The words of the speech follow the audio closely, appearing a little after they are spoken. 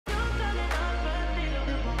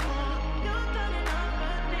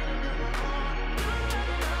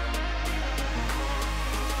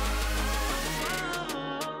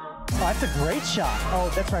that's a great shot.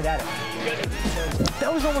 Oh, that's right at it.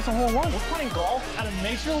 That was almost a hole in one. We're playing golf at a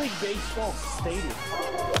Major League Baseball stadium.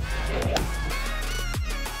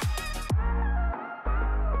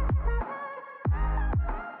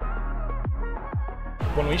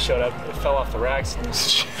 When we showed up, it fell off the racks.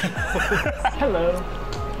 Hello.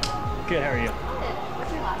 Good, how are you?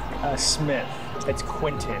 What's your last name? Smith. It's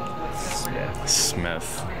Quentin Smith.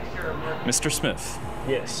 Smith. Mr. Smith.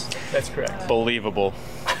 Yes, that's correct. Believable.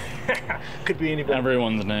 Could be anybody.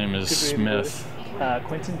 Everyone's name is Smith.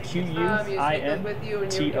 Quentin, Q-U-I-N-T-O-N.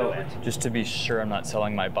 Just to be sure I'm not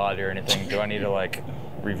selling my body or anything, do I need to like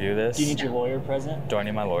review this? Do you need your lawyer present? Do I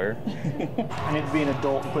need my lawyer? I need to be an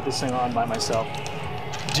adult and put this thing on by myself.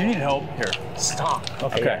 Do you need help? Here. Stop.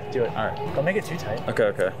 Okay, Okay. do it. All right. Don't make it too tight. Okay,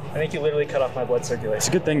 okay. I think you literally cut off my blood circulation. It's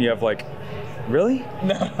a good thing you have like, really?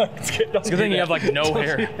 No, it's good. It's a good thing you have like no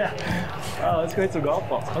hair. Oh, let's go hit some golf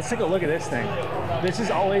balls. Let's take a look at this thing. This is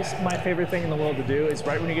always my favorite thing in the world to do, is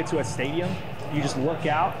right when you get to a stadium, you just look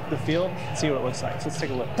out the field and see what it looks like. So let's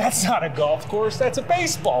take a look. That's not a golf course, that's a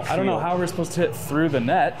baseball field. I don't know how we're supposed to hit through the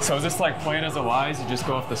net. So is this like playing as it lies? You just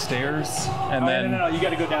go up the stairs and then... No, you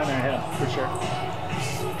gotta go down there and hit them, for sure.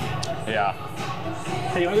 Yeah.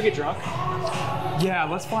 Hey, you wanna go get drunk? Yeah,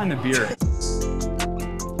 let's find the beer.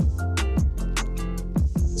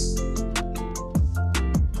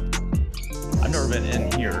 I've never been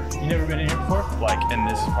in here. You never been in here before? Like, and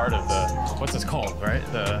this is part of the, what's this called, right?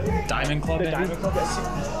 The Diamond Club? The maybe? Diamond Club?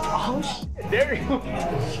 Oh, shit. There you go.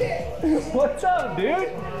 What's up, dude?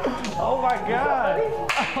 Oh, my God.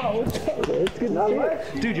 Oh, what's up? It's good to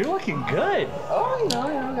see you. Dude, you're looking good. Oh, you know,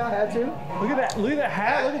 I had to. Look at that. Look at that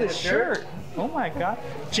hat. Look at this shirt. Oh, my God.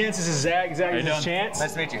 Chance, this is Zach. Zach, this is Chance.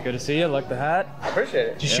 Nice to meet you. Good to see you. Like the hat. I appreciate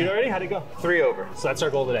it. Did you shoot already? How'd it go? 3 over. So that's our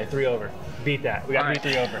goal today. 3 over. Beat that. We got to beat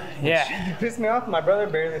 3 over. Yeah. You pissed me off. My brother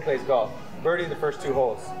barely plays golf. Birdie the first 2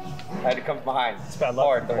 holes. I had to come from behind. It's bad luck.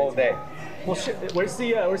 Hard the whole day. Well, where's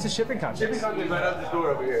the shipping contest? Shipping contest right out this door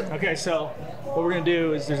over here. Okay, so what we're gonna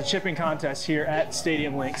do is there's a chipping contest here at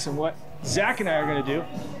Stadium Links, and what Zach and I are gonna do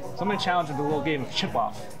is I'm gonna challenge him to a little game of chip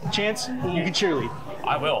off. Chance, you can cheerlead.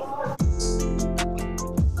 I will.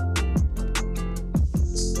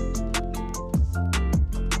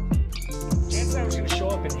 Chance and I was gonna show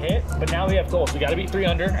up and hit, but now we have goals. We gotta beat 3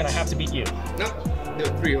 under, and I have to beat you. Nope. No,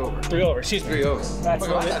 3 over. 3 over. Excuse me. 3 over. That's a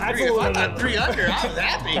little bit. That's a little bit. 3 under. I was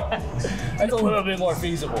happy. That's a little bit more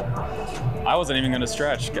feasible. I wasn't even gonna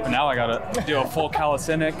stretch. Now I gotta do a full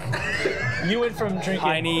calisthenic. You went from drinking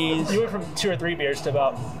Chinese. You went from 2 or 3 beers to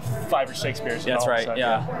about 5 or 6 beers. Yeah, that's right. So,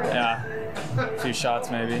 Yeah. A few shots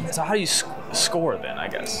maybe. So how do you score then? I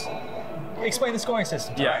guess. Explain the scoring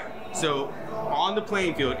system. Yeah. So on the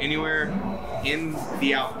playing field, anywhere in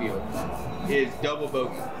the outfield is double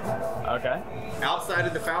bogey. Okay. Outside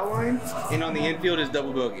of the foul line and on the infield is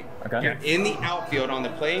double bogey. Okay. If you're in the outfield on the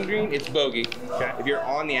playing green, it's bogey. Okay. If you're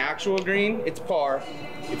on the actual green, it's par.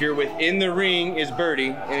 If you're within the ring, is birdie.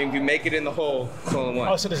 And if you make it in the hole, it's hole in one.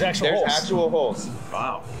 Oh, so there's actual holes. There's actual holes.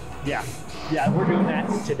 Wow. Yeah. Yeah, we're doing that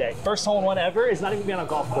today. First hole in one ever is not even being on a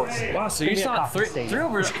golf course. Wow, so Gonna you be at shot Coffee 3 Stadium.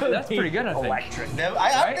 over. That's pretty good, I think. Electric. No,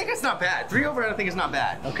 I think it's not bad. 3 over, I think it's not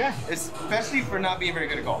bad. Okay. Especially for not being very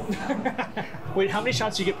good at golf. Wait, how many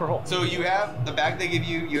shots do you get per hole? So you have the bag they give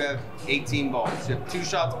you. You have 18 balls. You have 2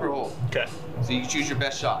 shots per hole. Okay. So you choose your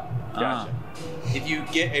best shot. Gotcha. If you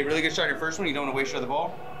get a really good shot in your first one, you don't want to waste your other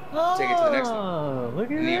ball. Take it to the next one. Oh,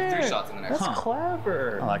 look at And you have 3 that. shots in the next That's one.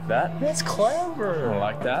 clever. I like that. That's clever. I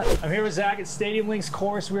like that. I'm here with Zach at Stadium Links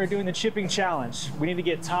course. We are doing the chipping challenge. We need to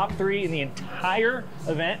get top 3 in the entire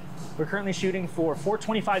event. We're currently shooting for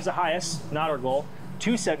 425 is the highest, not our goal.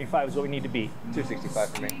 275 is what we need to beat. 265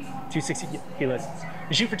 for me. 260, he listens.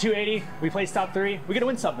 We shoot for 280, we place top 3. We're gonna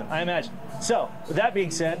win something, I imagine. So, with that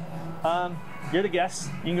being said, you're the guest.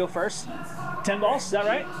 You can go first. 10 balls, is that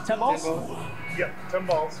right? 10 balls? 10 balls. Yeah, 10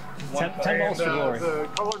 balls. 10 balls for glory. The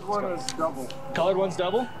colored one is double. Colored one's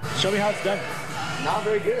double? Show me how it's done. Not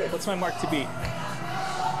very good. What's my mark to beat?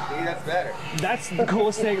 See, that's better. That's the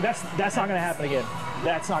coolest thing. That's not gonna happen again.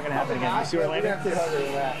 That's not gonna happen again. You see where I landed?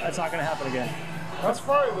 That's not gonna happen again. That's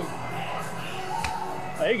probably the...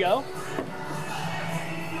 There you go.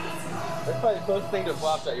 That's probably the closest thing to a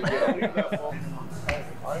flop shot you'll get.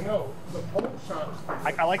 I know. The pole shot.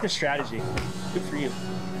 I like the strategy. Good for you.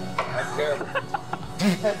 That's terrible.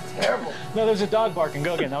 That's terrible. No, there's a dog barking.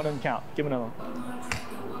 Go again. That one doesn't count. Give him another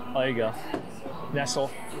one. Oh, there you go.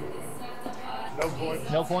 Nestle. No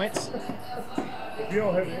points. No points? If you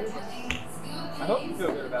don't hit it. I hope you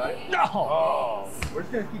feel good about it. No! Oh, we're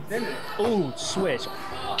just gonna keep sending it. Ooh, switch.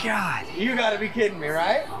 God. You gotta be kidding me,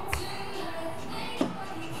 right?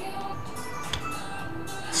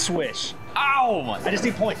 Swish. Ow! I just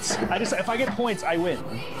need points. If I get points, I win.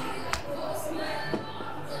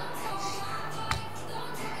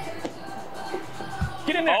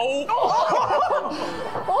 Get in there. Oh!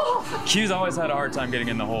 Q's always had a hard time getting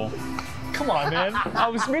in the hole. Come on, man. I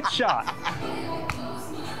was mid-shot.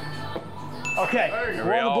 Okay,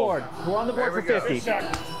 we're on the board. We're on the board for 50.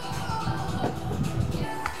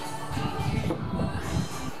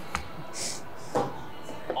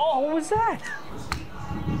 Oh, what was that?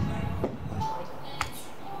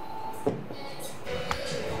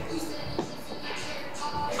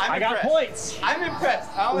 I got points. I'm impressed.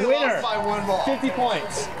 I only Winner. lost by 1 ball. 50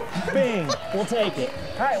 points. Bing. We'll take it.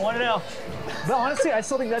 All right, 1-0. But honestly, I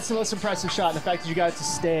still think that's the most impressive shot, the fact that you got it to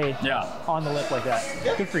stay on the lip like that.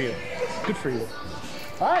 Good for you. Good for you.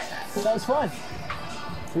 All right, that was fun.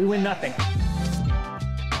 We win nothing.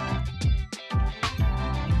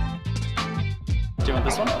 Do you want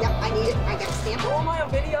this one? Yep, I need it. I got a stamp. Oh, am I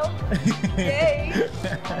on video? Yay.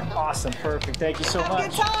 Awesome, perfect. Thank you so Have a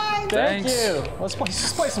much. good time. Thank Thanks. you. Let's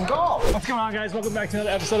play some golf. What's going on, guys? Welcome back to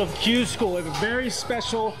another episode of Q School. We have a very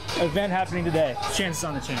special event happening today. Chances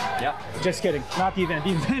on the channel. Yeah. Just kidding. Not the event.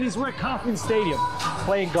 The event is we're at Kauffman Stadium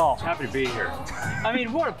playing golf. Happy to be here. I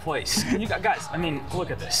mean, what a place. You guys, I mean,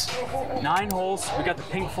 look at this. 9 holes. We got the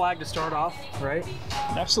pink flag to start off, right?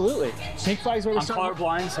 Absolutely. Pink flag's where we I'm start.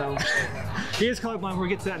 colorblind, so. He is colorblind. We'll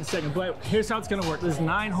get to that in a second. But here's how it's going to work. There's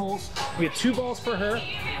 9 holes. We have 2 balls for her.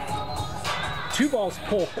 2 balls per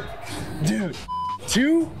hole. Dude.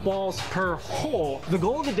 2 balls per hole. The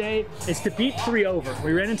goal of the day is to beat 3 over.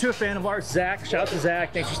 We ran into a fan of ours, Zach. Shout out to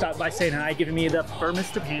Zach. Thanks for stopping by, saying hi, giving me the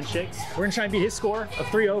firmest of handshakes. We're gonna try and beat his score of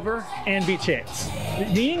 3 over and beat Chance.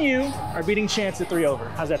 Me and you are beating Chance at 3 over.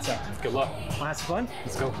 How's that sound? Good luck. Wanna have some fun?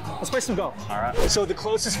 Let's go. Let's play some golf. All right. So the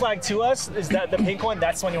closest flag to us is that the pink one.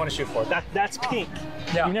 That's the one you want to shoot for. That's pink.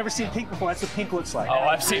 Yeah. You've never seen pink before. That's what pink looks like. Oh,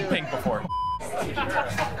 I've seen pink before.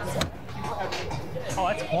 Oh,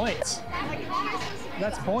 that's points.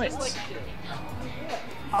 That's points.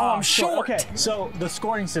 Oh, I'm short. Okay, so the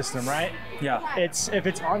scoring system, right? Yeah. It's if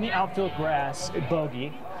it's on the outfield grass,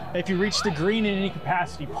 bogey. If you reach the green in any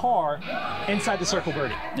capacity, par. Inside the circle,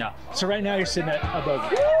 birdie. Yeah. So right now you're sitting at a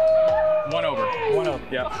bogey. 1 over. 1 over.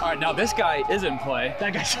 Yeah. All right, now this guy is in play.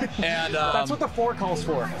 That guy's. And that's what the 4 calls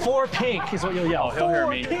for. 4 pink is what you'll yell. Oh, he'll hear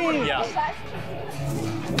 4 me. Pink. Yeah.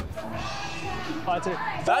 Oh, that's it.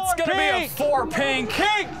 That's gonna be a 4 pink.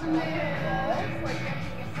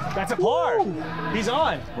 That's a par. He's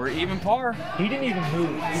on. We're even par. He didn't even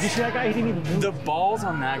move. Did you see that guy? He didn't even move. The balls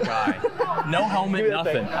on that guy. No helmet, Give me that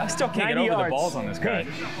nothing. thing. I still can't get 90 over the yards. balls on this guy.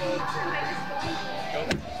 Pink.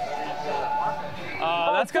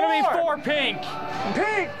 That's gonna be 4 pink.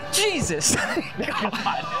 Pink. Jesus.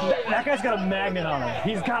 That guy's got a magnet on him.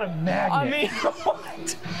 He's got a magnet. I mean,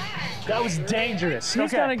 what? That was dangerous.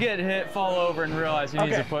 He's gonna get hit, fall over, and realize he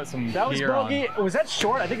needs to put some That was gear bogey. on. Was that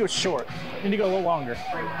short? I think it was short. Need to go a little longer.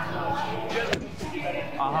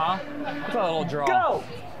 That's a little draw. Go.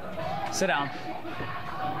 Sit down.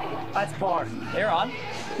 That's par. You're on.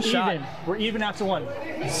 Shot. Even. We're even after 1.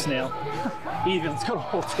 Snail. Even. Let's go to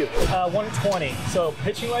hole 2. 120. So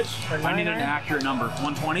pitching wedge or 99? I need an accurate number.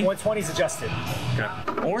 120? 120 is adjusted. Okay.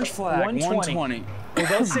 Orange flag. 120. We're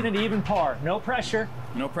both sitting at even par. No pressure.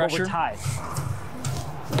 No But pressure. we're tied.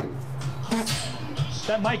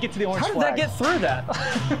 That might get to the orange How did flag. that get through that?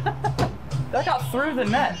 That got through the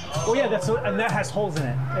net. Oh yeah, and that has holes in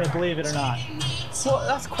it. Believe it or not. So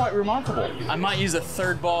that's quite remarkable. I might use a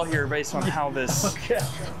 3rd ball here based on how this. Okay.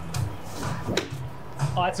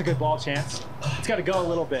 Oh, that's a good ball, Chance. It's got to go a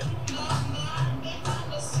little bit.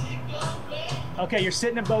 Okay, you're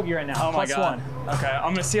sitting at bogey right now. Oh my Plus God. 1. Okay,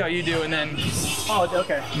 I'm gonna see how you do, and then Oh,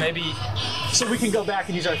 okay. maybe. So we can go back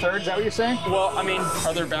and use our 3rd. Is that what you're saying? Well, I mean,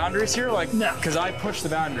 are there boundaries here? Like, No. Because I push the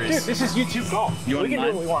boundaries. Dude, this is YouTube golf. You want we can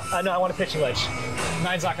nine? do what we want. No, I want a pitching wedge.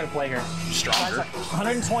 9's not going to play here. Stronger.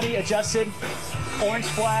 120 adjusted. Orange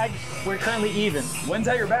flag. We're currently even. Wind's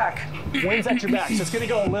at your back. Wind's at your back, so it's going to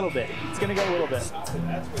go a little bit. It's going to go a little bit.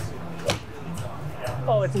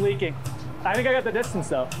 Oh, it's leaking. I think I got the distance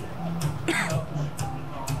though.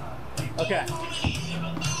 Okay.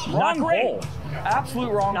 Wrong Not great. hole.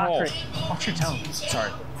 Absolute wrong Not hole. great. Watch your tone.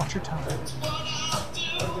 Sorry. Watch your tone.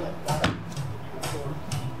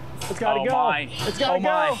 It's gotta Oh go. my. It's gotta Oh go.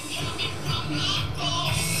 my.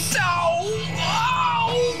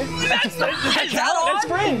 That's not, is that on? That's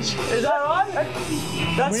fringe. Is that on?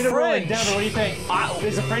 That's We need to roll it fringe. down. What do you think?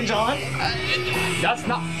 Is the fringe on? That's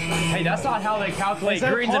not. Hey, that's not how they calculate Is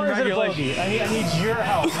that greens a in par or is it a regulation. bogey? I need your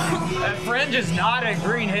help. That fringe is not a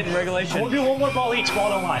green hit in regulation. We'll do one more ball each. Ball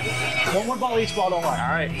don't lie. One more ball each. Ball don't lie.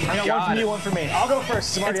 All right. I got one from you, one from me. I'll go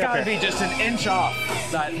first. I'm It's already up got to here. be just an inch off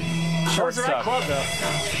that Short the right stuff. club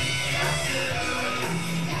though.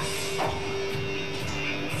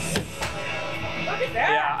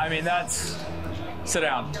 Yeah, I mean that's. Sit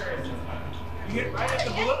down.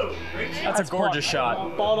 That's a gorgeous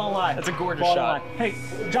shot. Ball don't lie. That's a gorgeous Ball don't shot. lie.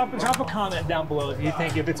 Hey, drop a comment down below if you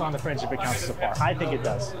think if it's on the fringe, if it counts as a par. I think it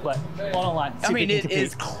does, but ball don't lie. I mean, it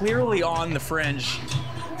is clearly on the fringe.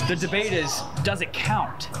 The debate is, does it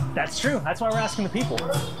count? That's true. That's why we're asking the people.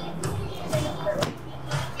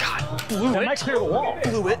 God, blew That it. might clear the wall.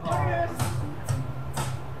 Blew it.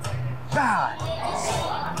 God.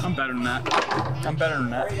 I'm better than that. I'm better than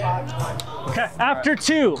that. Okay. After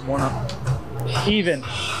 2. 1 up. Even.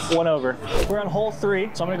 1 over. We're on hole 3,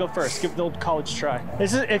 so I'm gonna go first. Give the old college try.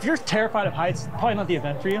 This is if you're terrified of heights, probably not the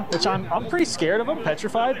event for you. Which I'm pretty scared of them,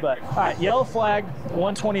 petrified. But all right, yellow flag,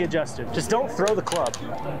 120 adjusted. Just don't throw the club.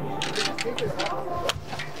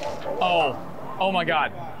 Oh my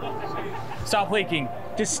God. Stop leaking.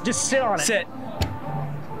 Just sit on it. Sit.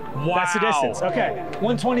 Wow. That's the distance. Okay.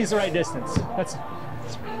 120 is the right distance.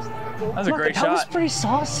 That's a great that was shot. pretty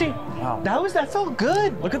saucy. Wow. That felt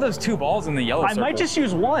good. Look at those 2 balls in the yellow I circle. might just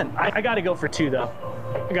use 1. I gotta go for 2 though.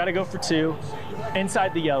 I gotta go for 2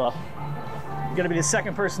 inside the yellow. I'm gonna be the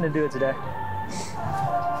second person to do it today.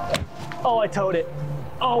 Oh, I towed it.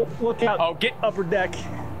 Oh, look out. Oh, get upper deck.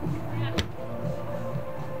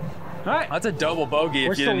 All right. That's a double bogey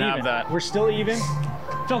We're if you still didn't even. have that. We're still even.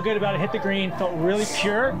 Felt good about it. Hit the green. Felt really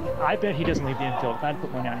pure. I bet he doesn't leave the infield. I'd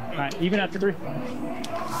put one down. All right, even after 3.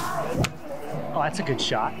 Oh, that's a good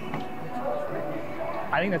shot.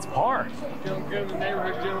 I think that's par.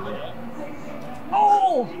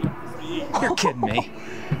 Oh! You're kidding me.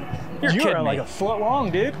 You're You kidding are me. like a foot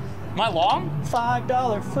long, dude. Am I long?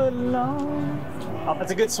 $5 foot long. Oh,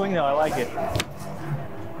 that's a good swing though. I like it.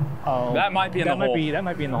 Oh, That might be in the hole. That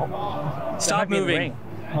might be in the hole. Stop moving.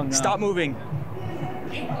 Oh, no. Stop moving.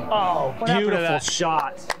 Oh, What happened to beautiful that?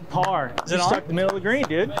 shot. Par. Is it You on? stuck in the middle of the green,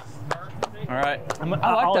 dude. All right. I like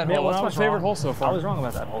that hole. That's my favorite hole so far. I was wrong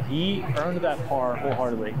about that hole. He earned that par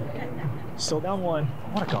wholeheartedly. Still down 1.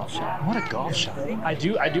 What a golf shot. What a golf shot. I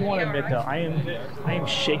do want to admit though, I am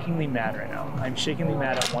shakingly mad right now. I'm shakingly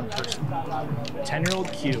mad at one person.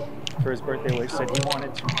 10-year-old Q for his birthday wish said he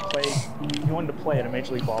wanted to play at a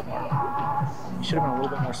major league ballpark. He should have been a little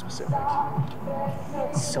bit more specific.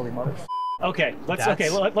 Silly motherfucker. Okay,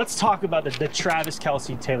 let's talk about the Travis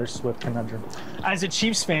Kelce Taylor Swift conundrum. As a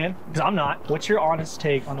Chiefs fan, because I'm not, what's your honest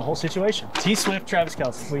take on the whole situation? T Swift, Travis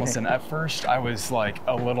Kelce. What do you Listen, think? at first I was like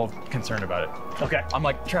a little concerned about it. Okay. I'm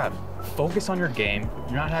like, Trav, focus on your game.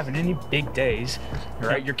 You're not having any big days,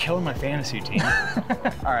 right? You're killing my fantasy team.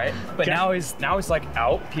 All right. But Okay. now he's like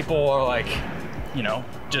out. People are like, you know,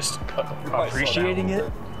 just appreciating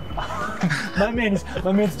it. My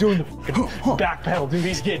man's doing the fucking back pedal, dude.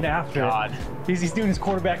 He's getting after God. it. He's doing his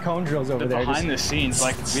quarterback cone drills over there. Behind the scenes,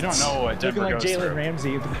 like we don't know what Denver looking like goes Jalen through.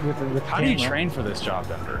 Ramsey with the How do you camera. train for this job,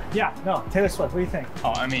 Denver? Yeah, no, Taylor Swift. What do you think? Oh,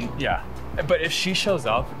 I mean, yeah. But if she shows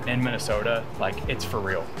up in Minnesota, like it's for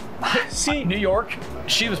real. See, New York,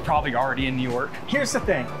 she was probably already in New York. here's the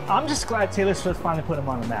thing. I'm just glad Taylor Swift finally put him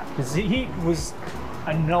on the map because he was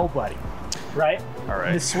a nobody, right? All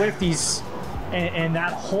right. The Swifties and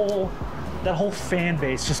that whole fan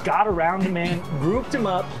base just got around him, man, grouped him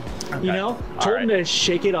up, Okay. you know, All told him right. to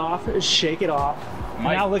shake it off. And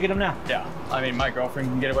Mike- now look at him now. Yeah, I mean, my girlfriend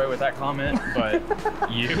can get away with that comment, but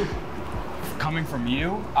you, coming from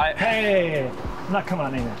you, Hey, I'm not coming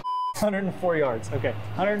on anything. 104 yards. Okay,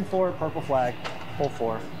 104, purple flag, hole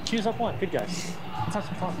 4. Choose up 1. Good guys. Let's have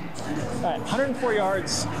some fun. All right, 104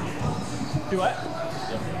 yards. Do what?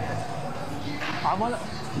 I'm on it.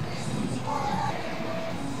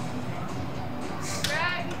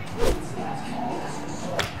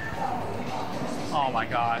 oh my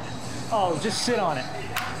God. Oh, just sit on it.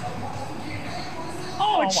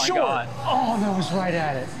 Oh, it's Oh my short. God. Oh, that was right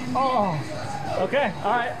at it. Oh. Okay,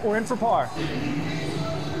 all right, we're in for par.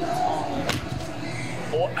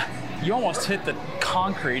 Oh, you almost hit the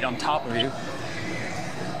concrete on top of you.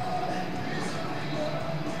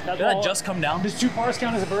 Did that just come down? Does 2 pars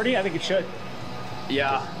count as a birdie? I think it should.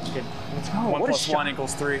 Yeah. Good. Let's go. 1 What a plus shot. 1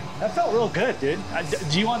 equals 3. That felt real good, dude.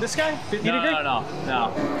 Do you want this guy? 50 degree?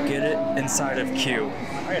 No. Get it inside of Q.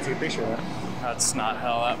 I gotta take a picture of that. That's not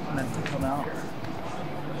how that meant to come out.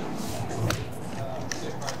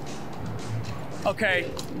 Okay,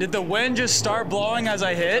 did the wind just start blowing as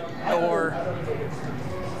I hit, or?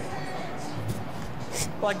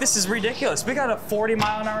 Like, this is ridiculous. We got a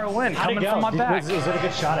 40-mile-an-hour wind How'd it coming go? from my back. Was it a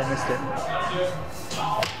good shot? I missed it.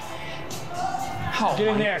 Oh Get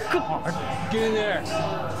in my there. Come on. Get in there.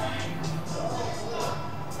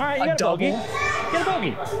 All right, you A got a bogey. double? Get a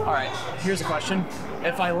bogey. All right, here's a question.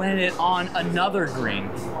 If I land it on another green.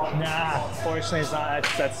 Nah, fortunately it's not.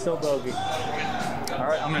 That's still bogey. All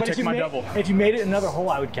right, I'm gonna take my double. If you made it another hole,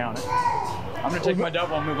 I would count it. I'm gonna take my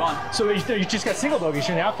double and move on. So you just got single bogeys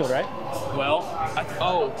in the outfield, right? Well,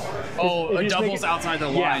 a double's outside the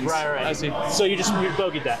lines. Yeah, right. I see. So you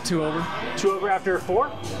bogeyed that. 2 over. 2 over after 4?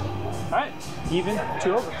 All right, even,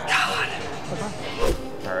 2 over. God.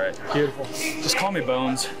 All right. Beautiful. Just call me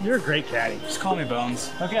Bones. You're a great caddy. Just call me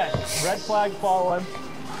Bones. Okay, red flag following.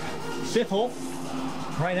 5th hole.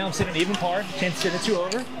 Right now I'm sitting at even par. Chance to sit at 2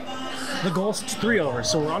 over. The goal's 3 over,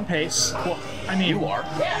 so we're on pace. Well, I mean, You are.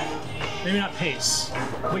 maybe not pace,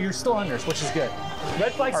 but you're still unders, which is good.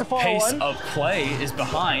 Red flag's Our to follow pace one. of play is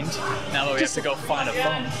behind. Now that we have to go find a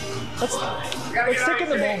phone. Let's take in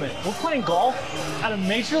the moment. We're playing golf at a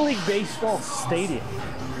Major League Baseball stadium.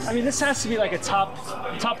 I mean, this has to be like a top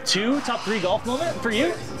 2, top 3 golf moment for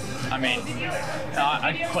you. I mean,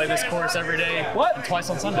 I play this course every day. What? And twice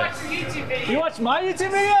on Sunday. You watch my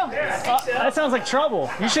YouTube video? That sounds like trouble.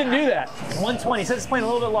 You shouldn't do that. 120. Says it's playing a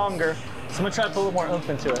little bit longer, so I'm gonna try to put a little more oomph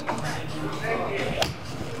into it.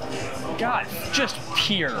 God, just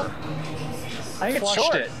pure. I think it's Flushed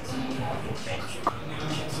short. it.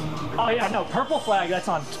 Oh yeah, no, purple flag. That's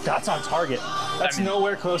on target. That's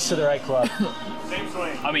nowhere close to the right club.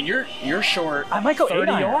 I mean, you're short. I might go 30 8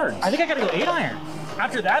 iron. yards. I think I gotta go 8 iron.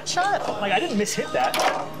 After that shot, like I didn't mishit that.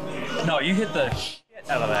 No, you hit the shit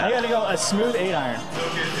out of I that. gotta go a smooth 8 iron.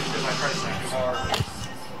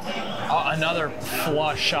 Another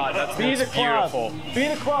flush shot. That's Be the club. beautiful. Be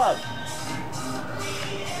the club.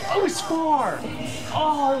 Oh, it was far.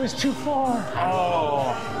 Oh, it was too far.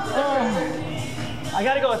 Oh. I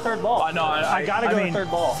gotta go a third ball. I know. I gotta go a third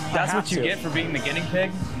ball. That's I what have you to. get for being the guinea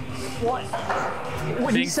pig. What?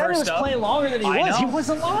 When he Being said he was first up. playing longer than he I was, know. he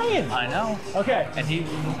wasn't lying. I know. Okay. And he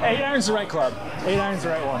 8 iron's the right club. 8 iron's the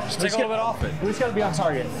right one. just take a little bit off it. We just gotta be on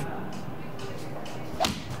target. Oh,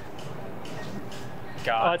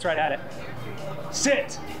 God, that's right at it.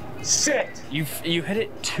 Sit. Sit. you hit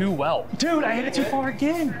it too well. Dude, I hit it too far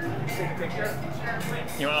again.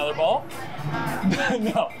 You want another ball?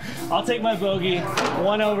 No. I'll take my bogey.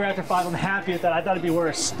 1 over after 5. I'm happy with that. I thought it'd be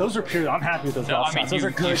worse. Those are pure. I'm happy with those No, golf I mean shots. Those you,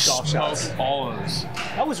 are good you golf shots. smoked all of those.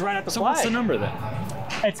 That was right at the So flag. what's the number then?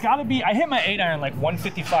 It's got to be, I hit my 8 iron like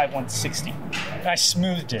 155, 160. And I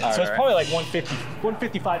smoothed it. All so it's right. probably like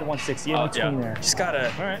 155 to 160 in between there. Just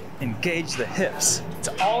gotta All right. engage the hips. It's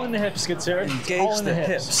all in the hips, good sir. It's Engage all in the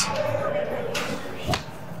hips.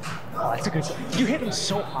 Oh, that's a good shot. You hit him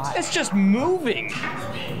so high. It's just moving.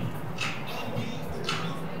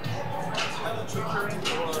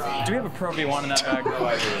 Do we have a Pro V1 in that bag? No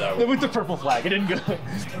idea. With the purple flag, it didn't go.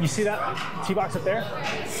 You see that tee box up there?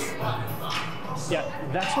 Yeah,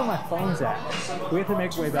 that's where my phone's at. We have to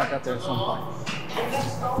make our way back up there at some point.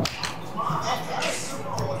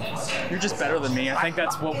 You're just better than me. I think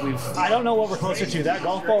that's what we've. I don't know what we're closer to, that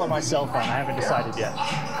golf ball or my cell phone. I haven't decided yet.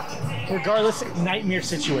 Regardless, nightmare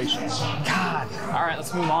situations. God. All right,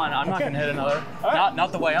 let's move on. I'm not Okay. gonna hit another. All right.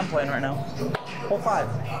 Not the way I'm playing right now. Hole 5.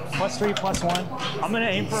 +3, +1. I'm gonna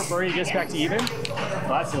aim for a birdie to get us back to even.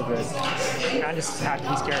 Well, that's so good. I'm just happy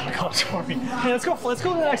he's carrying the clubs for me. Hey, let's go to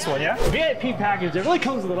the next one, yeah? VIP package, it really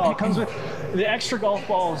comes with it all. It comes with the extra golf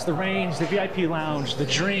balls, the range, the VIP lounge, the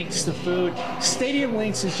drinks, the food. Stadium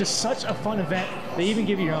Links is just such a fun event. They even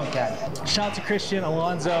give you your own caddy. Shout out to Christian,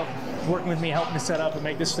 Alonzo, working with me, helping to set up and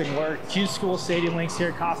make this thing work. Q School Stadium Links here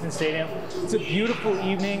at Kauffman Stadium. It's a beautiful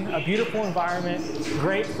evening, a beautiful environment,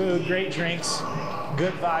 great food, great drinks,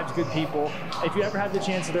 good vibes, good people. If you ever have the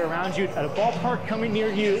chance that they're around you at a ballpark coming near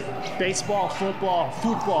you, baseball,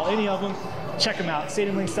 football, any of them, check them out,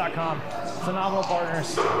 stadiumlinks.com. Phenomenal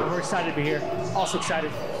partners, and we're excited to be here. Also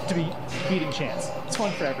excited to be beating Chance. It's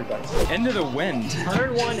fun for everybody. Into the wind.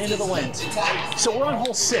 101 into the wind. So we're on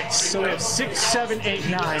hole 6. So we have 6, 7, 8,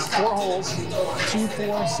 9, 4 holes. 2,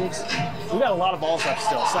 4, 6. We got a lot of balls left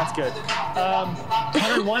still, so that's good.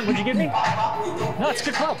 101, what'd you give me? No, it's a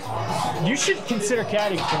good club. You should consider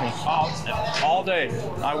caddying for me. All day.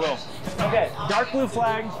 I will. Okay, dark blue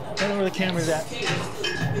flag. I don't know where the camera's at.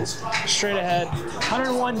 Straight ahead.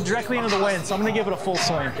 101 directly into the wind, so I'm gonna give it a full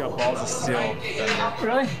swing. Got balls of steel.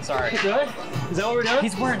 Really? Sorry. Really? Is that what we're doing?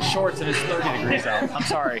 He's wearing shorts and it's 30 degrees out. I'm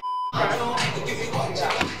sorry.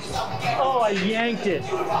 Oh, I yanked it.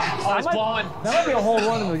 Oh, it's blowing. That might be a hole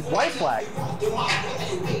run in the white flag.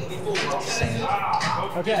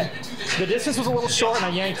 Okay. The distance was a little short and I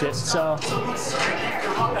yanked it, so.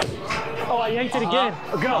 Oh, I yanked it again.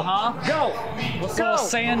 Go. Go. Looks a Go. little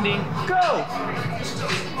sandy. Go.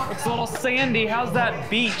 Looks a little sandy. How's that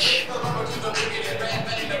beach?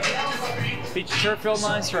 Beach sure feel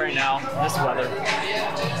nice right now. This weather.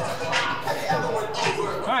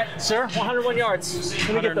 All right, sir, 101 yards.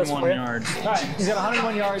 Let me get those for 101 you. yards. All right, he's got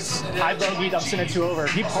 101 yards. I bogeyed. I'm sitting at 2 over.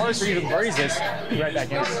 If he pars or even birdies this, he'll be right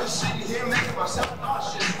back in.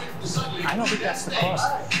 I don't think that's the club.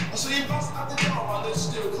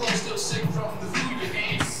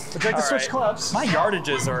 Would you like to switch clubs? My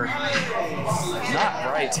yardages are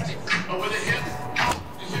not right.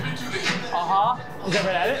 Is that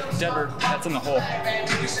right at it? Denver, that's in the hole.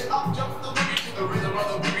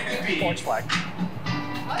 Orange flag.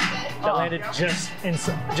 That landed just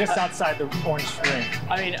outside the orange ring.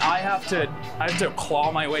 I mean, I have to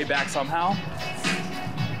claw my way back somehow.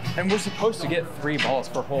 And we're supposed to get 3 balls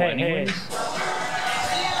per hole anyways. Hey.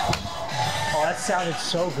 Oh, that sounded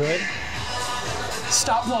so good.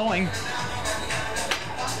 Stop blowing.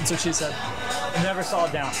 That's what she said. I never saw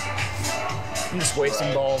it down. I'm just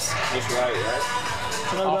wasting balls. Just right?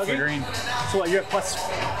 Another Off the bogey? green. So what, you're at plus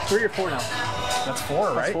 3 or 4 now? That's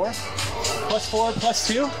 4, right? Plus 4? Plus 4, plus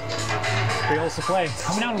 2? 3 holes to play.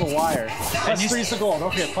 Coming out of the wire. Plus 3 is the goal.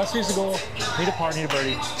 Don't forget, plus 3 is the goal. Need a par, need a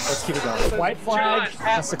birdie. Let's keep it going. White flag,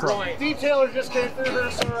 that's the club. Detailer just came through here,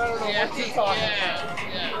 so I don't know what you're talking about.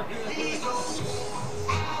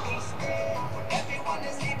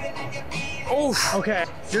 Oof. Okay,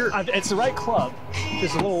 it's the right club.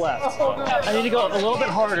 Just a little left. I need to go a little bit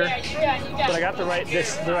harder, but I got the right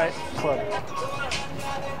club.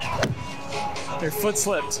 Your foot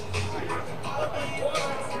slipped.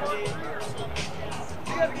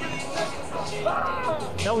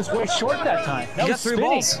 That was way short that time. That You was got 3 spinning.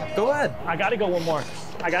 balls. Go ahead. I got to go one more.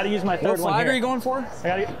 I got to use my What third one flag here. are you going for? I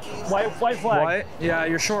got to white flag. White? Yeah,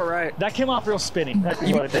 you're short right. That came off real spinning. That's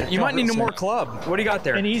what it did. You might need a more club. What do you got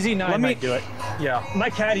there? An easy 9 might do it. Yeah.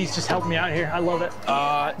 My caddy's just helping me out here. I love it.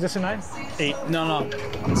 Is this a 9? 8. No.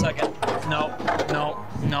 Second. No.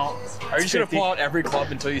 Are you just gonna 50. pull out every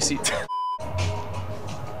club until you see?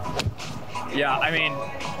 Yeah, I mean,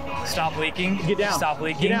 stop leaking. Get down. Stop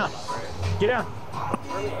leaking. Get down. Get down.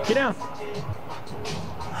 Get down.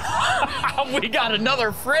 We got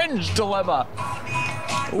another fringe dilemma.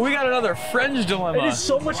 It is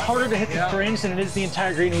so much harder to hit the fringe than it is the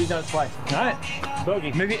entire green. We've done it twice. All right.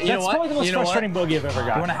 Bogey. Maybe you know That's what? probably the most frustrating bogey I've ever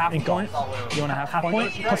got. You want a half in point? golf. You want a half Half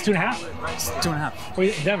point? Plus 2.5? 2.5.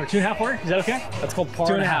 Wait, Denver, 2.5 work? Is that okay? That's called par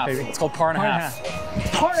 2.5, and a half. baby. It's called par and a half.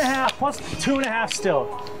 Par and a half plus 2.5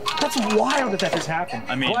 still. That's wild that just happened.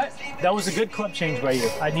 I mean- But that was a good club change by you.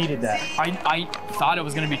 I needed that. I thought it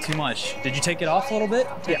was gonna be too much. Did you take it off a little bit?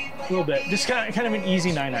 Yeah, a little bit. Just kind of an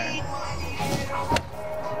easy 9-iron.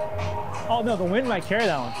 Oh no, the wind might carry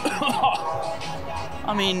that one.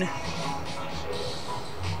 I mean,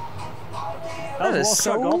 That was a is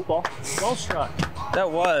well-struck so- golf ball. Well struck. that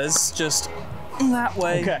was just that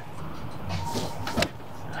way. Okay.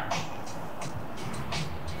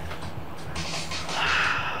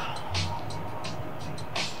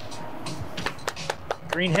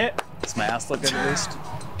 Green hit. Does my ass look good at least?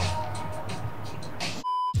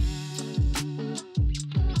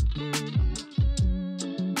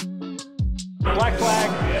 Black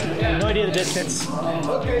flag. No idea the distance.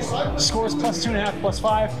 Scores plus 2.5, plus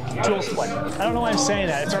 5. 2 holes to play. I don't know why I'm saying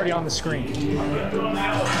that. It's already on the screen.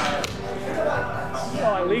 Oh,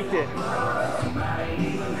 I leaked it.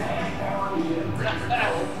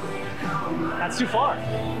 That's too far.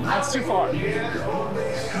 That's too far. You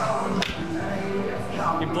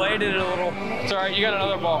bladed it a little. It's all right. You got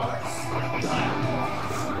another ball.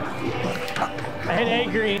 I hit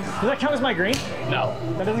A green. Does that count as my green? No.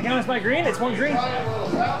 That doesn't count as my green? It's one green.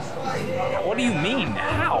 What do you mean?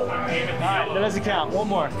 How? All right, that doesn't count. One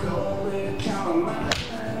more.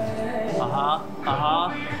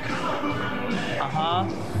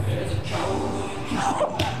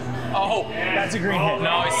 Oh, That's a green hit.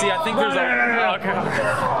 no. See, I think there's a.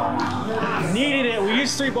 Okay. Needed it. We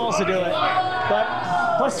used 3 balls to do it.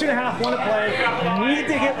 But plus 2.5, 1 to play. Need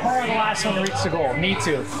to get par on the last one to reach the goal. Need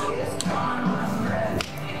to.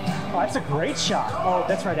 Oh, that's a great shot. Oh,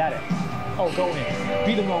 that's right at it. Oh, go in.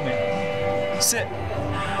 Be the moment. Sit.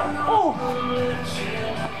 Oh!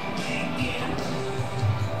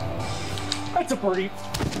 That's a birdie.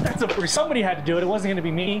 That's a birdie. Somebody had to do it. It wasn't going to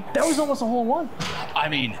be me. That was almost a hole in one. I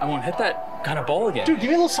mean, I won't hit that kind of ball again. Dude, give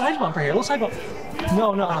me a little side bumper here. A little side bump.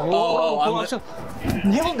 No.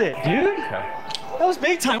 Nailed it, dude. That was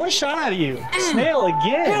big time. What a shot out of you. Snail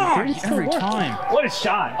again. God, dude. every time. What a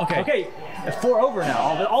shot. Okay. It's 4 over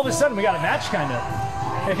now. All of a sudden, we got a match, kind of.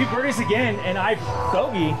 And if he birdies again and I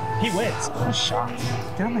bogey, he wins. What a shot.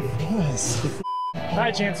 Get on my face. All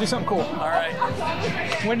right, Chance, do something cool. All right.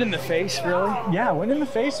 Wind in the face, really? Yeah, win in the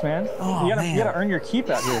face, man. Oh, you gotta earn your keep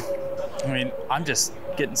out here. I mean, I'm just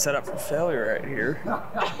getting set up for failure right here.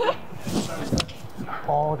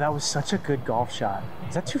 Oh, that was such a good golf shot.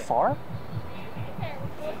 Is that too far?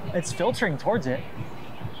 It's filtering towards it.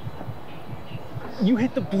 You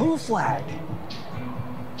hit the blue flag.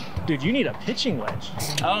 Dude, you need a pitching wedge.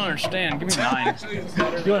 I don't understand. Give me 9.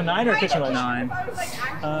 You want a 9 or a pitching wedge? 9.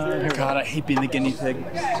 God, I hate being the guinea pig.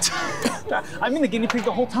 I've been the guinea pig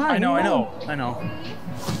the whole time. I know.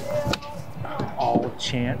 Oh,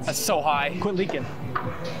 Chance. That's so high. Quit leaking.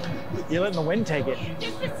 You're letting the wind take it.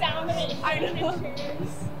 Just the sound of it. I know.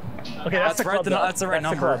 Okay, that's the club, though. That's the right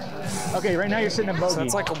number. club. Okay, right now you're sitting in bogey. So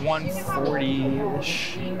that's like a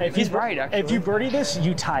 140-ish. He's right, actually. If you birdie this,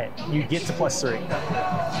 you tie it. You get to +3.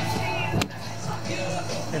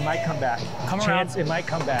 It might come back. Chance, it might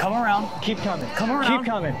come back. Come around. Keep coming. Come around. Keep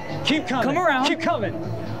coming. Keep coming. Come around. Keep coming.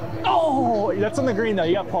 Oh, that's on the green though.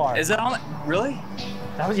 You got par. Is it on? Really?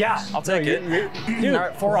 That was, yeah. I'll take it. Dude, all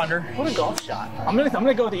right, 4 under. What a golf shot. I'm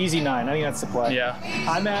gonna go with the easy 9. I think that's the play. Yeah.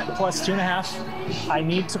 I'm at +2.5. I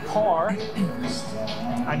need to par.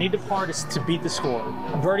 I need to par to beat the score.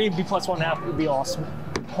 A birdie would be +1.5 would be awesome.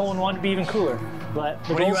 Hole in one would be even cooler. But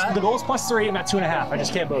the goal's +3. I'm at 2.5. I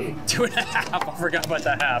just can't bogey. 2.5. I forgot about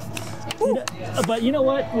that half. But you know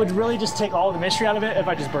what would really just take all the mystery out of it if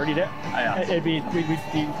I just birdied it? Yeah. It'd be, we'd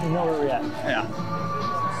know where we're at. Yeah.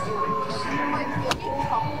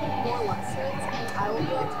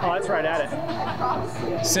 Oh, that's right at it.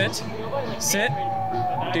 Sit. Sit.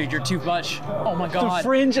 Dude, you're too much. Oh my God. The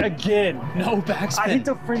fringe again. No backspin. I hit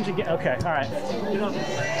the fringe again. Okay, all right.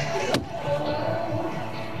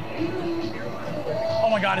 Oh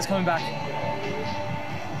my God, it's coming back.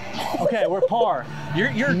 Okay, we're par. You're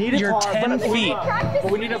 10 feet. But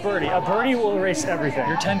we need a birdie. A birdie will erase everything.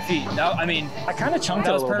 You're 10 feet. That, I mean, I kind of chunked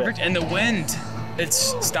that it was a little perfect. bit. And the wind,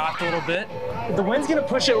 it's stopped a little bit. The wind's gonna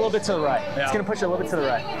push it a little bit to the right. Yeah. It's gonna push it a little bit to the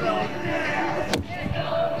right.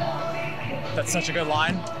 That's such a good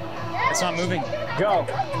line. It's not moving. Go.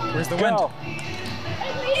 Where's the wind? Go.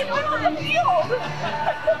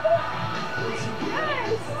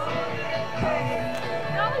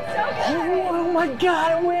 Oh my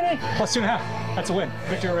God, I'm winning. +2.5. That's a win.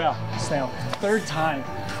 Victor Real. Snail. Third time.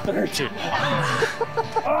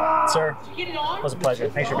 Sir, it was a pleasure.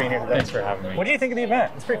 Thanks for being here today. Thanks for having me. What do you think of the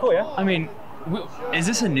event? It's pretty cool, yeah? I mean, is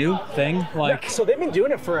this a new thing? Like, So they've been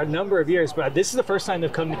doing it for a number of years, but this is the first time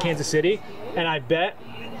they've come to Kansas City, and I bet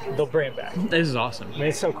they'll bring it back. this is awesome. I mean,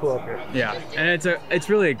 it's so cool up here. Yeah, and it's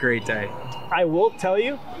really a great day. I will tell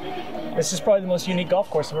you, this is probably the most unique golf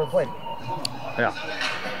course I've ever played. Yeah,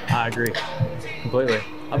 I agree completely.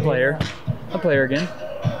 I'll play here. I'll play here again.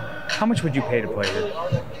 How much would you pay to play here?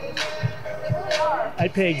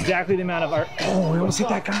 I'd pay exactly the amount of our. Oh, we almost hit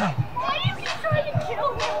that guy. Why is he trying to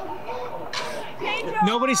kill him? Pedro!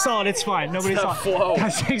 Nobody saw it. It's fine. Nobody It's saw a flow. it.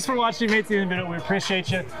 Guys, thanks for watching. You made it to the end of the video. We appreciate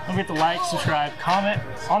you. Don't forget to like, subscribe, comment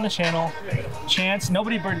on the channel. Chance.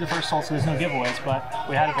 Nobody birdied the first hole, so there's no giveaways, but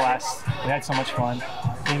we had a blast. We had so much fun.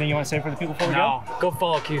 Anything you want to say for the people before we go? Go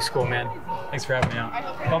follow Q School, man. Thanks for having me out.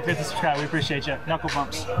 Don't forget to subscribe. We appreciate you. Knuckle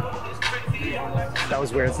bumps. That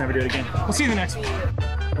was weird. Let's never do it again. We'll see you in the next one.